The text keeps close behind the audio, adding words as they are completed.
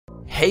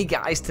Hey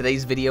guys,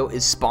 today's video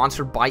is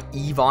sponsored by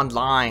EVE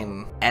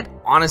Online, and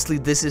honestly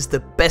this is the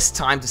best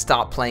time to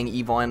start playing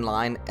EVE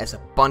Online as a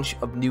bunch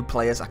of new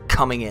players are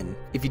coming in.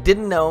 If you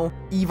didn't know,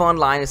 EVE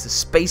Online is a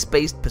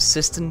space-based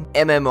persistent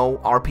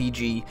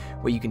MMORPG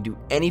where you can do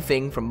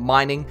anything from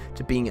mining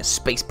to being a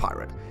space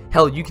pirate.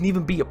 Hell, you can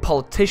even be a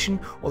politician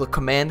or the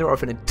commander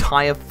of an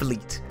entire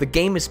fleet. The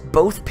game is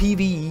both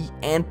PvE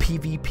and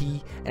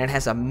PvP, and it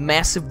has a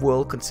massive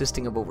world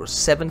consisting of over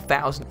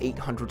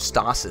 7,800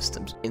 star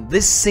systems. In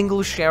this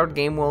single shared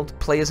game world,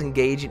 players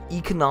engage in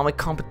economic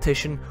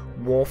competition,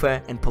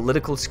 warfare, and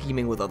political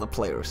scheming with other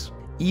players.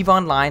 EVE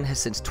Online has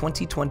since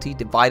 2020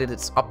 divided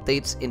its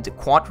updates into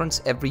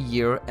quadrants every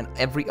year, and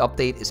every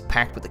update is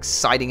packed with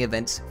exciting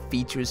events,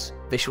 features,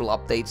 visual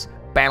updates,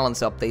 balance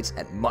updates,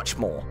 and much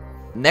more.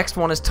 Next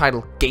one is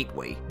titled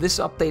Gateway. This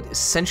update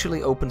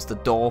essentially opens the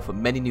door for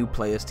many new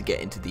players to get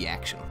into the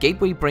action.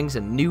 Gateway brings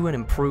a new and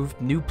improved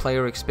new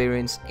player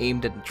experience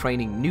aimed at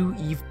training new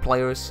EVE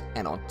players,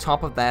 and on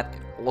top of that,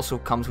 it also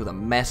comes with a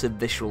massive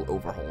visual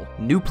overhaul.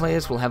 New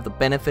players will have the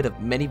benefit of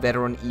many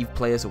veteran EVE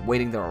players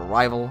awaiting their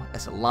arrival,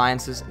 as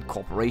alliances and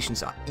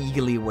corporations are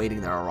eagerly awaiting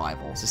their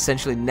arrival. It's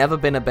essentially never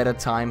been a better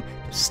time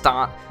to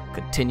start,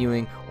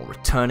 continuing, or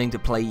returning to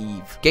play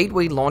EVE.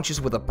 Gateway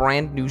launches with a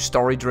brand new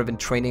story-driven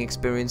training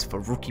experience for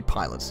rookie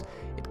pilots.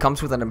 It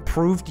comes with an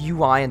improved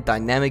UI and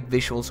dynamic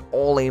visuals,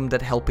 all aimed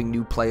at helping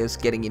new players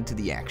getting into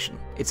the action.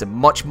 It's a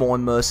much more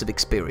immersive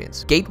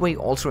experience. Gateway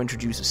also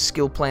introduces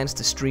skill plans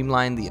to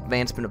streamline the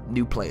advancement of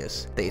new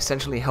players. They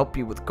essentially help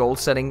you with goal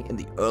setting in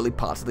the early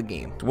parts of the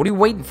game. So what are you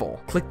waiting for?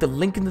 Click the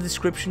link in the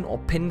description or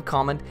pinned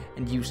comment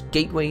and use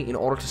Gateway in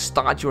order to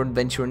start your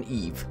adventure in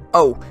EVE.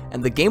 Oh,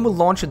 and the game will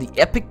launch in the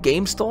Epic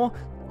Game Store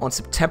on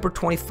September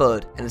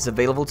 23rd, and is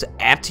available to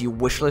add to your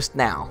wishlist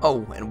now.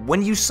 Oh, and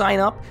when you sign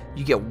up,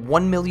 you get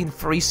 1 million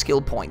free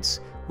skill points,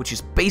 which is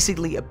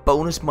basically a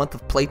bonus month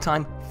of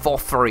playtime for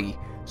free.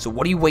 So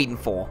what are you waiting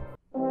for?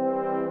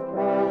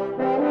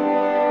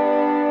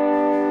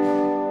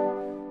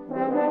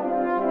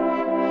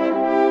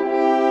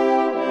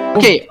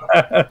 Okay,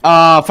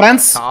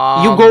 friends,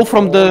 you go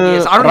from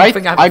the right,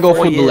 I go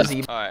from the left.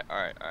 Alright.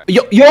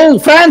 Yo,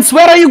 friends,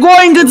 where are you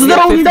going? It's the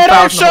wrong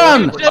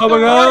direction! Oh my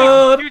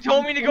god! You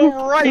told me to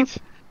go right!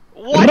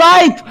 What?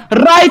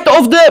 Right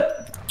of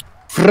the...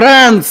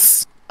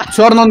 Friends,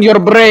 turn on your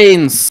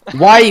brains.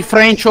 Why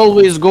French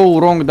always go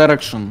wrong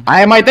direction?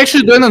 I might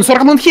actually do an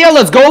encirclement here,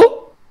 let's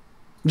go!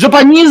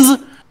 Japanese...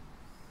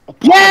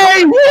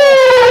 Yay!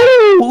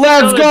 Woo!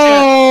 Let's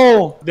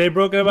go! They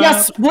broke it out?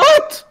 Yes,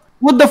 what?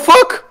 What the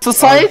fuck?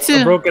 Society?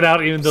 I broke it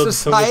out even though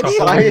Society?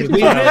 The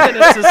We live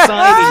in a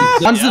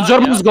society. Once the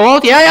Germans go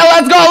out, yeah,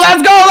 let's go!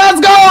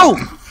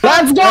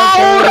 Let's go!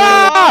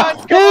 Hoorah!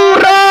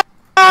 Hoorah!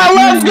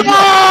 Let's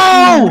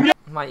go!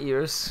 My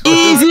ears.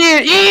 Easy!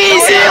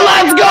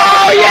 Let's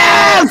go!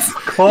 Yes!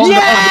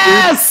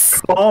 Yes!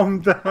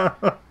 Calm down.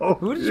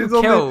 Who did you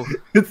kill?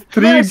 It's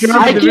 3 Germans.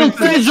 I killed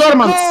 3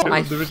 Germans!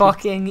 My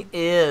fucking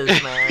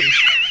ears, man.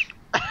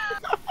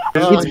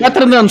 It's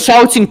better than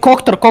shouting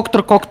Cockter. No,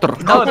 Cockter.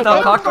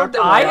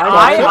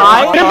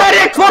 I.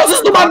 Direct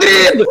forces to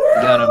Madrid!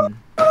 Got him.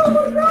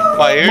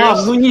 My ears?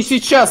 Мам, ну не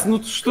сейчас,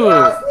 ну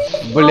что?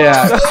 Бля,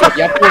 всё,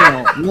 я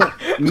понял. Ну,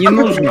 не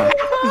нужно.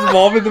 His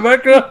mom in the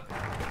background.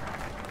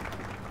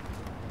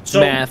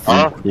 So, Math.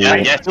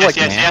 Yes. Oh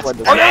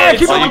yeah,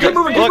 keep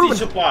moving.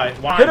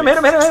 Hit him.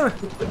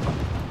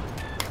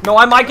 No,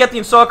 I might get the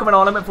encirclement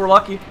on him if we're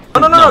lucky.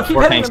 No, keep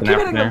hitting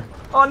him.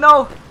 Oh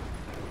no.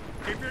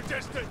 Keep your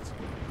distance.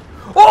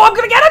 Oh, I'm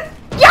gonna get it!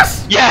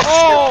 Yes! Yes!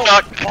 Oh.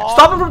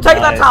 Stop him from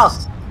taking that tower.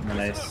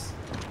 Nice.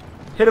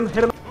 Hit him.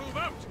 Hit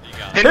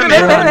Hit him,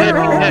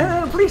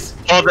 please.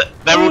 Oh,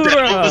 that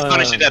was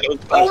punishing that.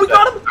 Oh, we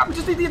got him. We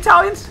just need the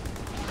Italians.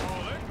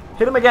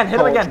 Hit him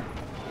again.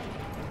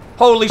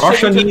 Holy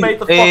shit, we just made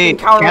the fucking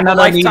counter of a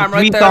lifetime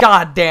right there.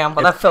 God damn,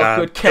 but that felt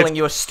good killing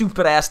your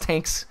stupid ass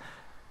tanks.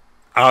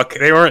 Okay,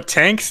 they weren't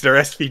tanks, they're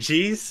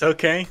SPGs,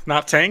 okay,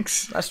 not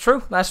tanks. That's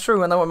true,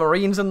 and there were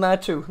Marines in there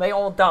too. They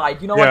all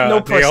died, you know, Yeah, like no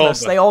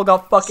prisoners. They all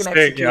got fucking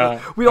executed. Yeah.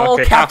 We all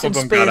Okay, Captain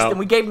half of them got Spaced out. and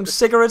we gave them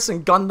cigarettes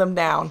and gunned them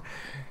down.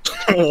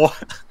 What?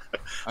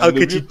 How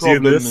could you do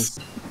this?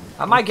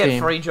 I might get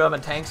 3 German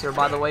tanks here,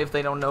 by the way, if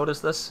they don't notice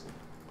this.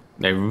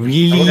 They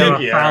really?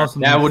 Yeah.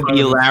 That would be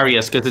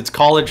hilarious because it's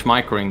college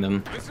microing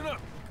them.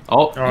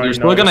 Oh, you're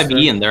still gonna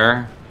be in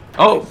there.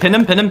 Oh, pin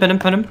him.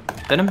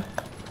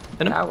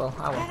 I will.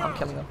 I'm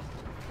killing them.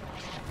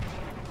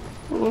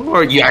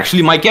 Or you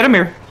actually might get him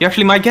here.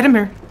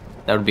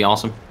 That would be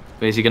awesome.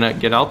 Is he gonna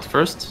get out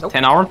first? Nope.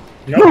 10 hours?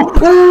 Nope.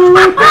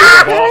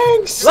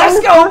 Let's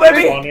go,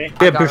 baby!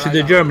 Yeah, push it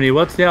to Germany.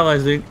 What's the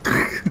allies doing?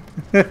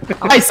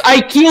 Guys,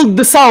 I killed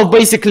the south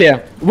basically.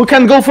 We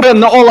can go for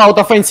an all-out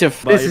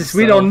offensive.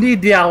 We don't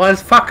need the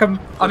allies. Fuck them.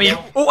 I mean,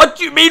 what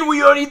do you mean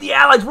we don't need the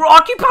allies? We're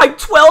occupying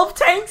 12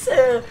 tanks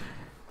here!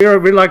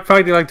 We're like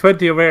fighting like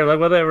 20 over here, like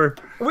whatever.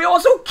 We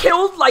also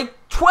killed like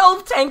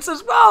 12 tanks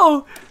as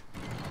well!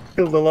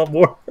 killed a lot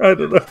more. I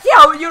don't know.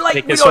 Yeah, you're like,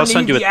 Nick, we it's also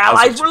don't need do the with housing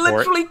allies. We're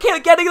support. literally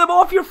getting them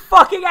off your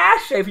fucking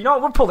ass, Shafe. You know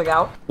what? We're pulling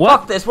out.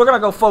 Fuck this. We're gonna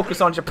go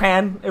focus on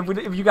Japan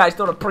if you guys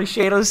don't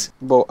appreciate us.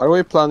 Bo, are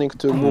we planning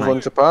to move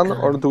on Japan,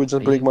 or do we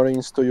just bring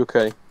Marines to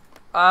UK?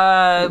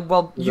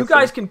 Well, you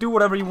guys can do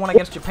whatever you want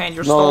against Japan.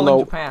 You're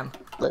stalling Japan.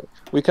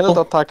 We cannot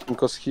attack him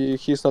because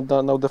he's not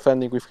now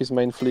defending with his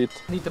main fleet.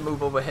 Need to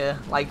move over here,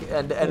 like,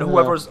 and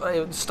whoever's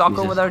stuck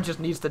over there just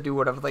needs to do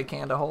whatever they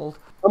can to hold.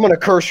 I'm gonna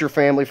curse your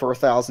family for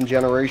 1,000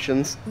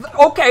 generations.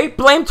 Okay,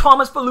 blame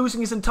Thomas for losing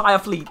his entire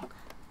fleet.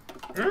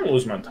 I didn't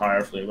lose my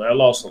entire fleet, but I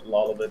lost a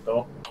lot of it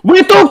though.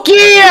 We took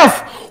Kiev!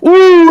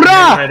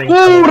 Hoorah!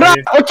 Hoorah!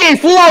 Okay,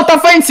 full out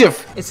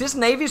offensive! Is his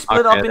navy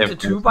split up into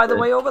two, by the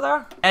way, over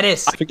there? It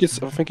is. I think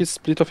it's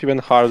split off even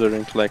harder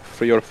into like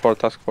 3 or 4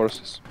 task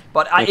forces.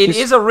 But it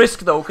is a risk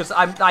though, because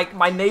I'm like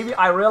my navy.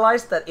 I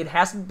realized that it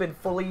hasn't been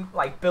fully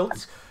like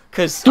built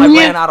because I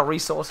ran out of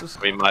resources.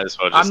 We might as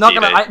well just I'm not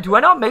gonna. Do I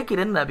not make it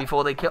in there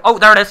before they kill? Oh,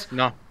 there it is.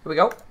 No. Here we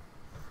go.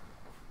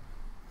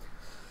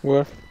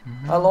 Where?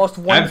 I lost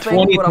one thing,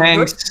 20 but I'm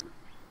tanks. good.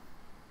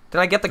 Did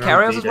I get the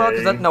carriers as well?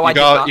 No, I did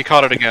got, not. You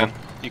caught it again.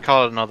 You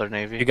caught it another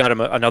navy. You got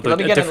another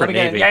different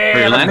navy. Yeah,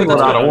 You're landing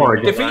without ore.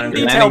 Defeating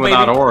detail, Landing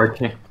without baby. ore.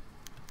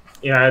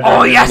 Yeah.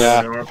 Oh yes.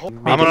 Yeah.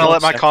 I'm gonna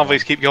let my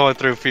convoys keep going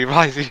through for you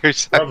guys.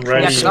 I'm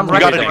ready. Yes, I'm You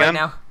ready got it right again?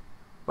 now.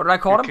 What did I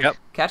call him? Yep.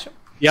 Catch him.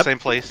 Yep. Same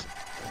place.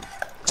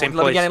 Same Let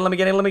me place. get in. Let me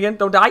get in. Let me get in.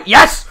 Don't die.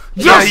 Yes.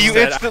 Yeah, Yes.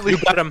 you instantly. You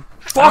got him.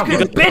 Fucking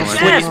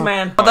bitch ass,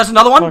 man. Oh, there's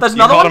another one. There's You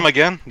another got one. him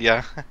again?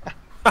 Yeah.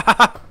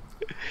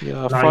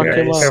 Yeah, fuck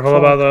him up. Careful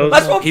about those.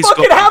 That's what He's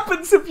fucking got-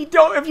 happens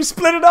if you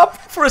split it up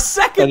for a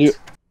second. And you-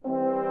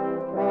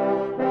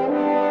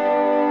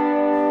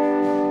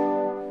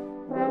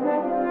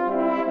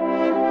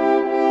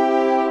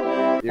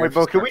 Wait,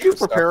 Bo, can we do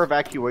prepare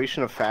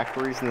evacuation of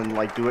factories and then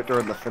like do it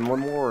during the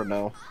Finland War or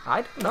no?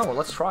 I don't know.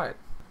 Let's try it.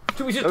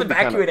 Do we just That'd be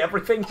evacuate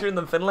everything during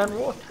the Finland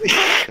War?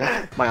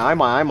 My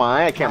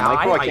eye, I can't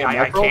micro, I can't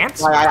micro.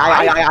 can't.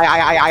 I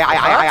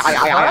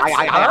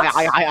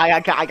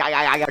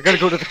gotta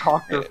go to the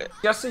copter.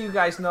 Just so you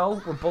guys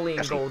know, we're bullying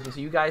Golden, so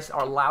you guys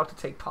are allowed to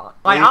take part.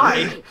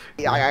 Aye.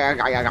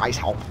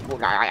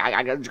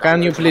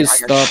 Can you please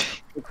stop?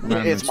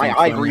 It's my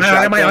eye grease.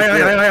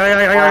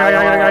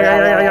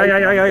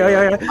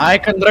 I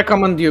can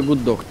recommend you a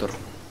good doctor.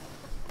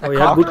 Oh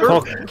yeah, good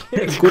cock.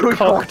 Good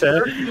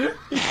cocktail.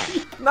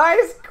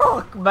 Nice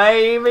cock,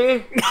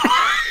 baby.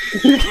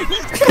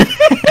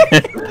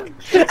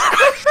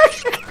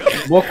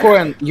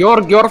 Bokoen,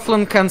 your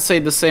girlfriend can say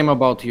the same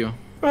about you.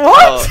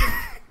 What?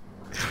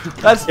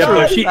 That's Yeah, true.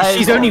 but That is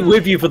she's only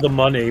with you for the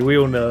money. We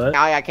all know that.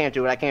 I can't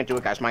do it,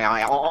 guys. My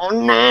eye. Oh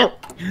no!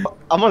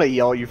 I'm gonna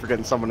yell at you for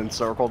getting someone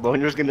encircled, though,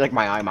 and you're just gonna be like,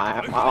 my eye,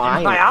 man.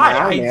 I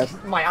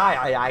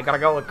gotta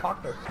go with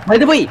Cockner. By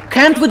the way,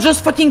 can't we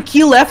just fucking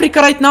kill Africa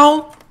right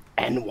now?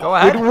 And Go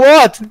ahead.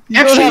 What?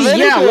 Actually,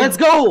 yeah, let's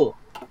go!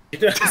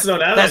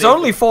 There's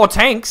only 4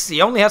 tanks.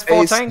 He only has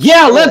 4 tanks.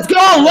 Yeah, let's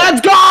go!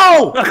 Let's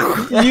go!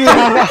 You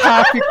have a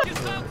happy.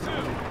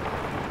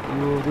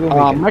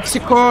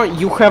 Mexico,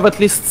 you have at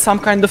least some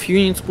kind of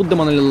units. Put them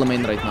on a little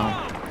main right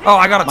now. Oh,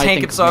 I got a My tank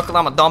tank- encircled.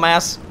 I'm a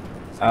dumbass.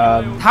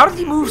 How did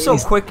he move so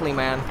quickly,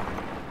 man?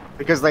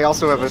 because they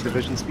also have a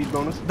division speed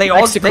bonus. They all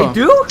Mexico. they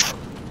do?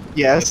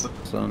 Yes.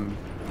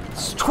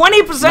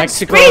 20%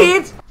 Mexico.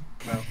 speed.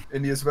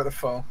 India's about to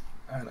fall.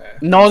 I know.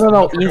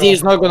 No, India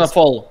is not gonna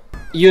fall.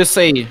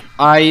 USA,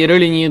 I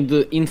really need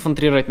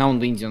infantry right now on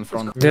the Indian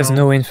front. There's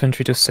no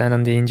infantry to send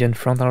on the Indian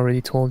front, I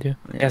already told you.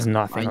 There's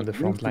nothing on the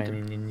front line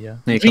in India.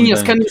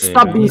 Genius, can you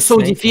stop being so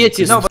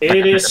defeatist? No, but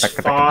It is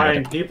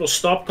fine. People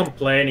stop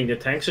complaining. The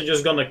tanks are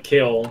just gonna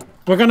kill.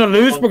 We're gonna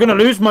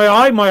lose. My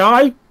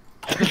eye.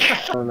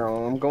 Oh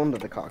no, I'm going to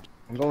the copter.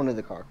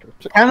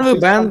 Can we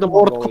ban the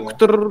word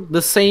copter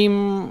the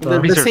same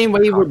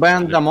way we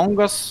banned Among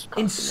Us?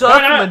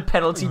 encirclement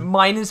penalty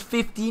minus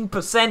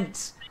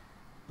 15%.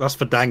 That's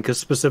for Dankers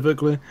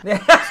specifically.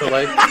 So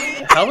like,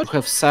 We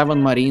have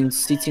 7 Marines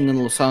sitting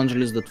in Los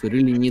Angeles that we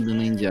really need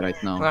in India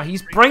right now. Well,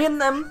 he's bringing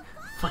them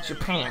for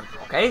Japan,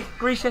 okay?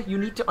 Grisha, you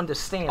need to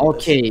understand this.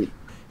 Okay,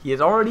 He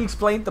has already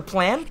explained the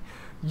plan.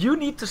 You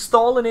need to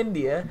stall in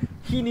India.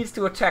 He needs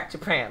to attack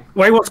Japan.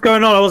 Wait, what's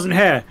going on? I wasn't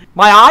here.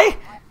 My eye?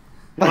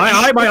 My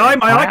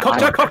eye.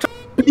 Cocktail.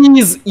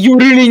 please, you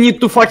really need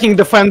to fucking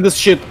defend this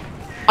shit.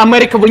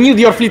 America, we need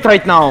your fleet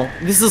right now.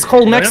 This is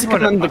whole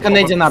Mexican and the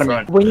Canadian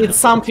army. We need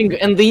something,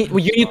 and you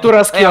need to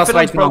rescue us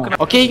right now.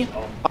 Okay?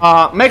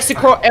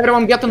 Mexico,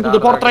 everyone get into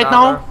the port right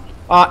now.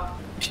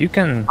 If you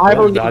can I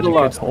will hold need that, the you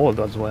last. can hold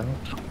as well.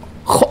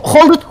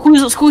 Hold it.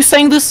 Who is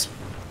saying this?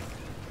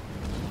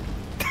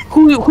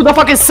 Who the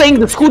fuck is saying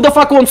this? Who the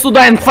fuck wants to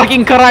die in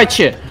fucking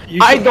Karachi?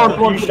 I don't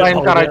want to die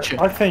in Karachi.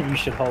 I think you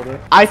should hold it.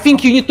 I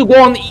think you need to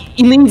go on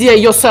in India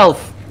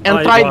yourself and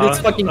try this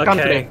fucking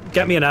country.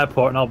 Get me an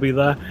airport and I'll be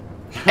there.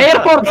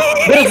 Airport!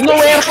 There is no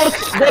airport,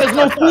 there is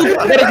no food,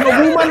 there is no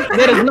woman,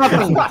 there is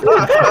nothing.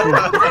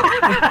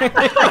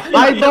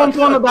 I don't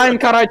want to die in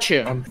Karachi.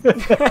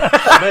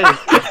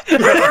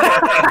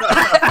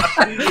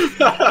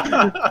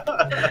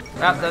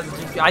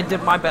 I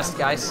did my best,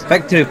 guys.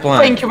 Back to the plan.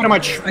 Thank you very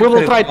much. We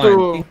will try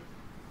to...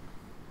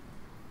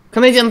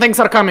 Canadian tanks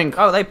are coming.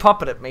 Oh, they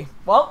puppeted me.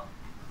 Well,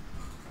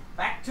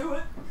 back to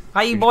it.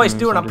 How you boys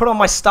doing? I put on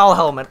my style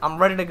helmet. I'm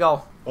ready to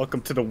go.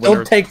 Welcome to the winter.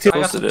 Don't take too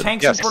I got some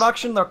tanks in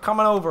production. They're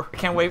coming over. I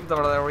can't wait for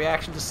their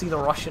reaction to see the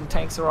Russian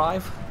tanks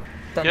arrive.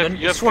 Then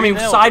swimming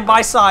side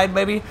by side,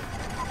 baby.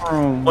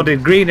 Oh, the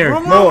greener.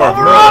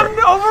 Overrun,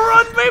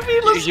 baby.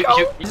 Let's go.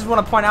 I just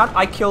want to point out,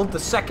 I killed the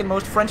second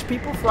most French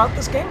people throughout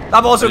this game.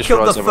 I've also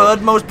killed the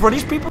third most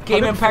British people.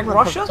 Game Impact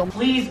Russia.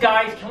 Please,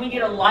 guys, can we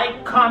get a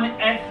like, comment,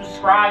 and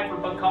subscribe for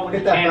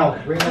Bokowen's channel?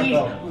 Please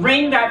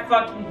ring that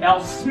fucking bell.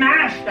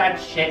 Smash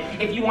that shit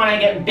if you want to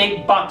get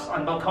big bucks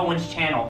on Bokowen's channel.